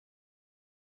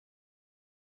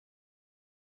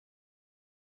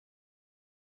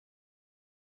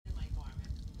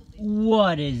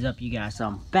What is up, you guys? So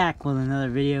I'm back with another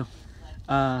video.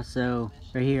 So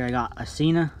right here I got a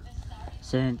Sena.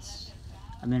 Since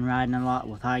I've been riding a lot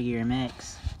with High Gear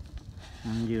MX,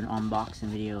 I'm gonna do an unboxing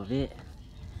video of it.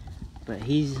 But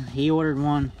he ordered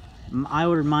one. I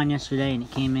ordered mine yesterday and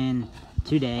it came in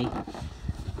today,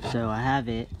 so I have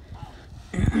it.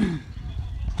 I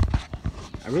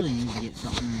really need to get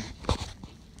something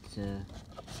to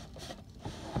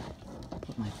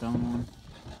put my phone on,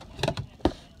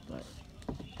 but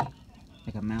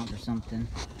like a mount or something.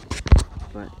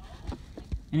 But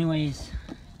anyways,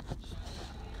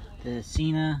 the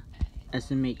Sena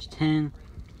SMH10,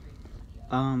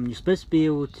 you're supposed to be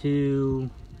able to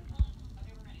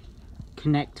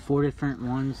connect 4 different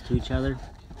ones to each other,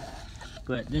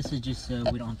 but this is just so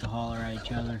we don't have to holler at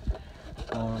each other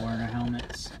while we're wearing our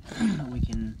helmets. We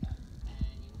can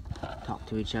talk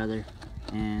to each other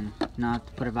and not have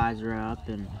to put a visor up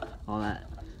and all that,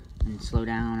 and slow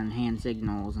down and hand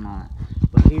signals and all that.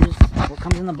 But here's what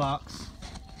comes in the box: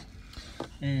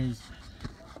 is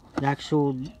the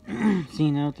actual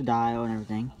Sena with the dial and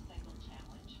everything.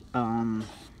 You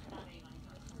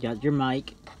got your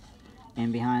mic,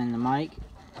 and behind the mic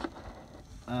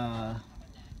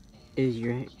is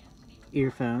your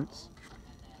earphones,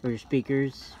 or your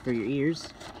speakers for your ears.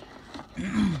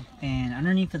 And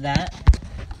underneath of that,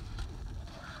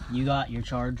 you got your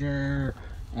charger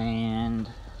and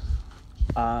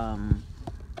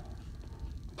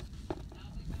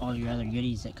all your other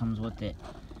goodies that comes with it,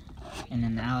 and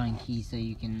then the Allen key so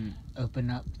you can open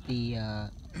up the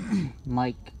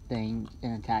mic thing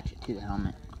and attach it to the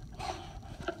helmet.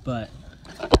 But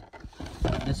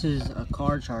this is a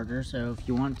car charger, so if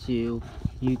you want to,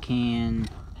 you can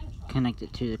connect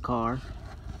it to the car.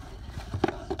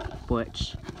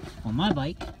 Which, on my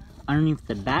bike, underneath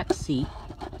the back seat,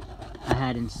 I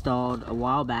had installed a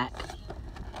while back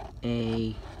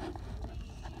a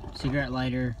cigarette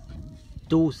lighter,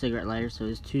 dual cigarette lighter, so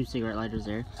there's 2 cigarette lighters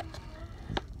there,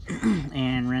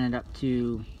 and ran it up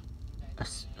to a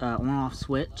on-off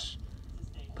switch,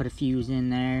 put a fuse in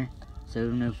there so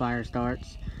no fire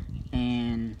starts,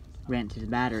 and ran it to the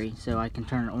battery so I can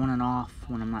turn it on and off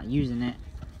when I'm not using it,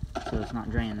 so it's not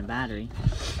draining the battery.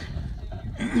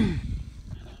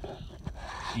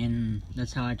 And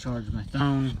that's how I charge my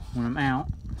phone when I'm out.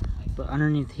 But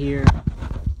underneath here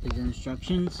is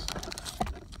instructions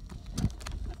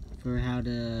for how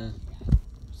to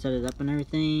set it up and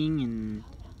everything, and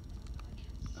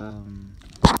all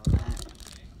that.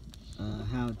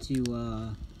 How to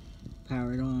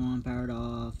power it on, power it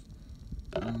off,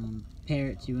 pair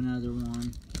it to another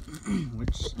one,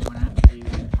 which when I have to do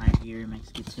High Gear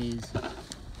MX gets his.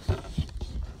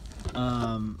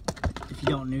 If you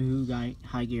don't know who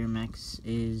High Gear MX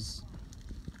is,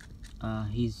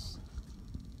 he's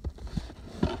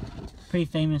pretty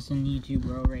famous in the YouTube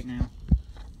world right now,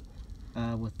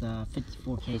 with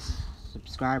 54K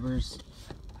subscribers.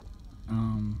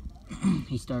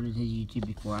 He started his YouTube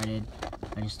before I did.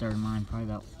 I just started mine probably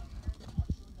about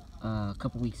a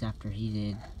couple weeks after he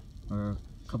did, or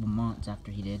a couple months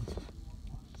after he did.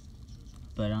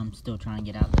 But I'm still trying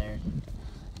to get out there,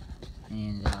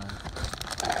 and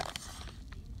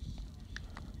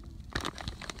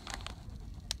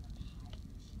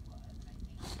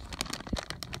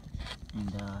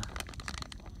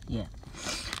yeah.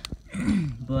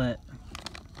 But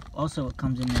also what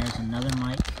comes in there is another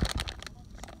mic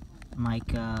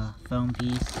phone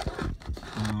piece.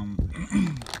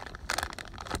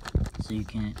 So you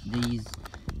can, these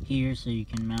here, so you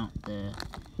can mount the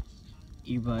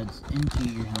earbuds into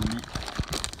your helmet.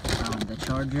 The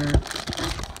charger,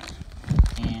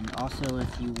 and also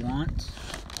if you want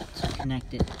to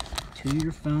connect it to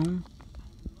your phone,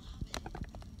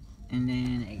 and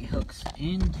then it hooks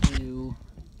into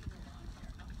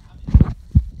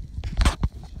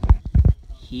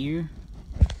here,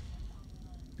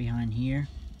 behind here,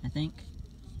 I think,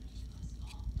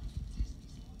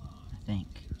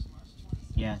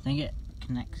 yeah, I think it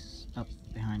connects up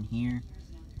behind here.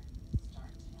 If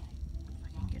I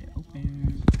can get it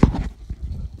open,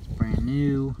 it's brand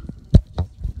new.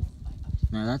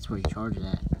 No, that's where you charge it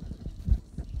at.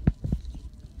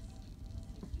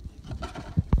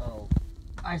 Oh,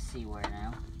 I see where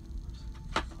now.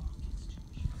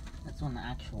 That's on the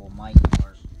actual mic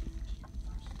part.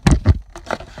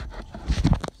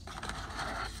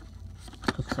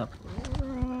 Hooks up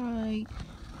right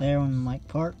there on the mic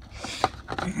part.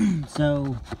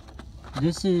 So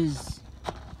this is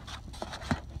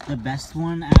the best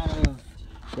one out of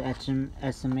the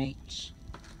SMH10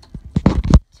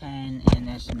 and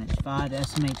the SMH5. The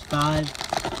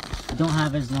SMH5 don't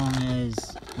have as long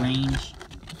as range.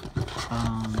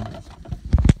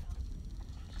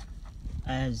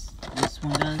 as this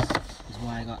one does, is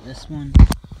why I got this one.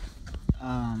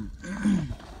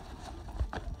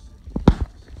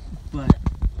 But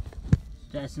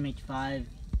the SMH5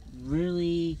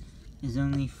 really is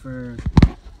only for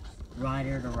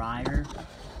rider to rider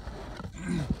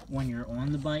when you're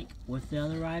on the bike with the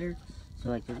other rider. So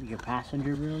like your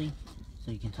passenger, really,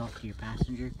 so you can talk to your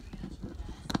passenger.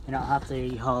 You don't have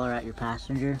to holler at your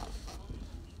passenger.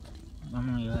 I'm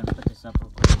gonna go ahead and put this up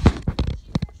real quick.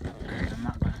 I'm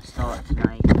not gonna install it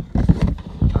tonight.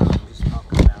 Just talk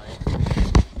about it and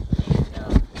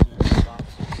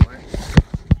boxes for it.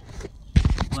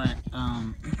 But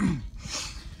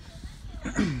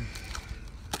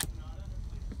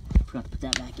forgot to put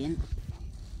that back in.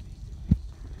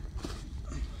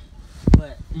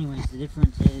 But anyways, the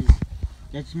difference is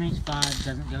the SMH5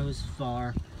 doesn't go as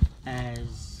far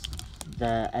as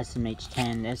the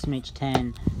SMH10. The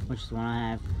SMH10, which is the one I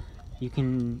have, you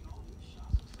can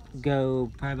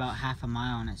go probably about half a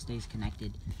mile and it stays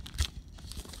connected.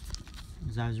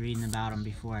 Because I was reading about them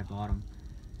before I bought them.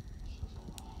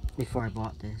 Before I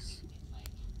bought this.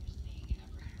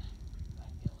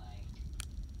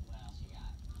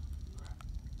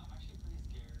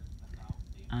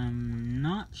 I'm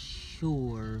not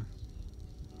sure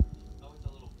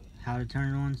how to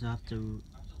turn it on, so I have to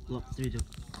look through the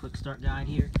quick start guide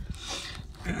here.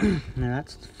 Now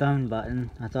that's the phone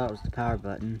button. I thought it was the power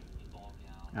button.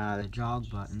 The jog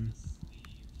button.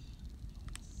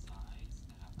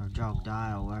 Or jog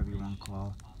dial, whatever you want to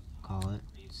call it.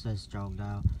 It says jog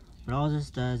dial. But all this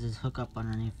does is hook up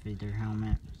underneath your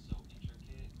helmet.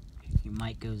 Your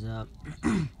mic goes up.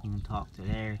 You can talk to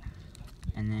there.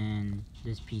 And then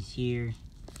this piece here,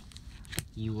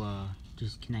 you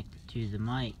just connect it to the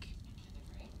mic.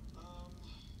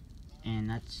 And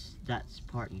that's the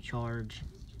part you charge.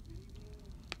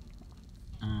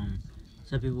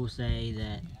 Some people say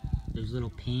that those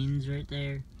little pins right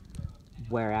there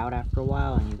wear out after a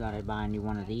while and you gotta buy a new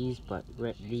one of these, but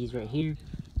these right here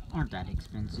aren't that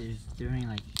expensive. They're only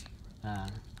like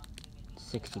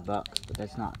 60 bucks, but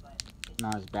that's not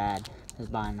as bad as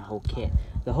buying the whole kit.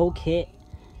 The whole kit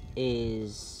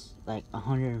is like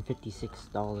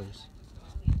 $156,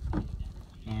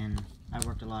 and I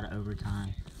worked a lot of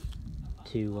overtime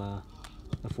to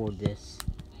afford this,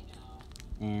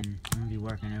 and I'm gonna be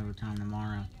working overtime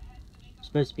tomorrow. I'm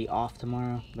supposed to be off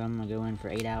tomorrow, but I'm gonna go in for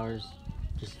 8 hours,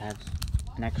 just to have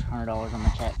an extra $100 on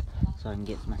my check, so I can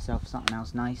get myself something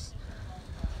else nice.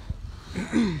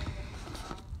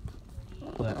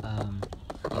 But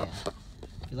yeah,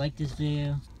 if you like this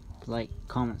video, like,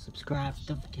 comment, subscribe.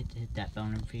 Don't forget to hit that bell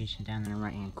notification down in the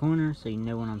right hand corner so you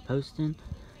know when I'm posting.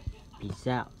 Peace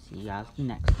out. See you guys the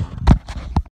next time.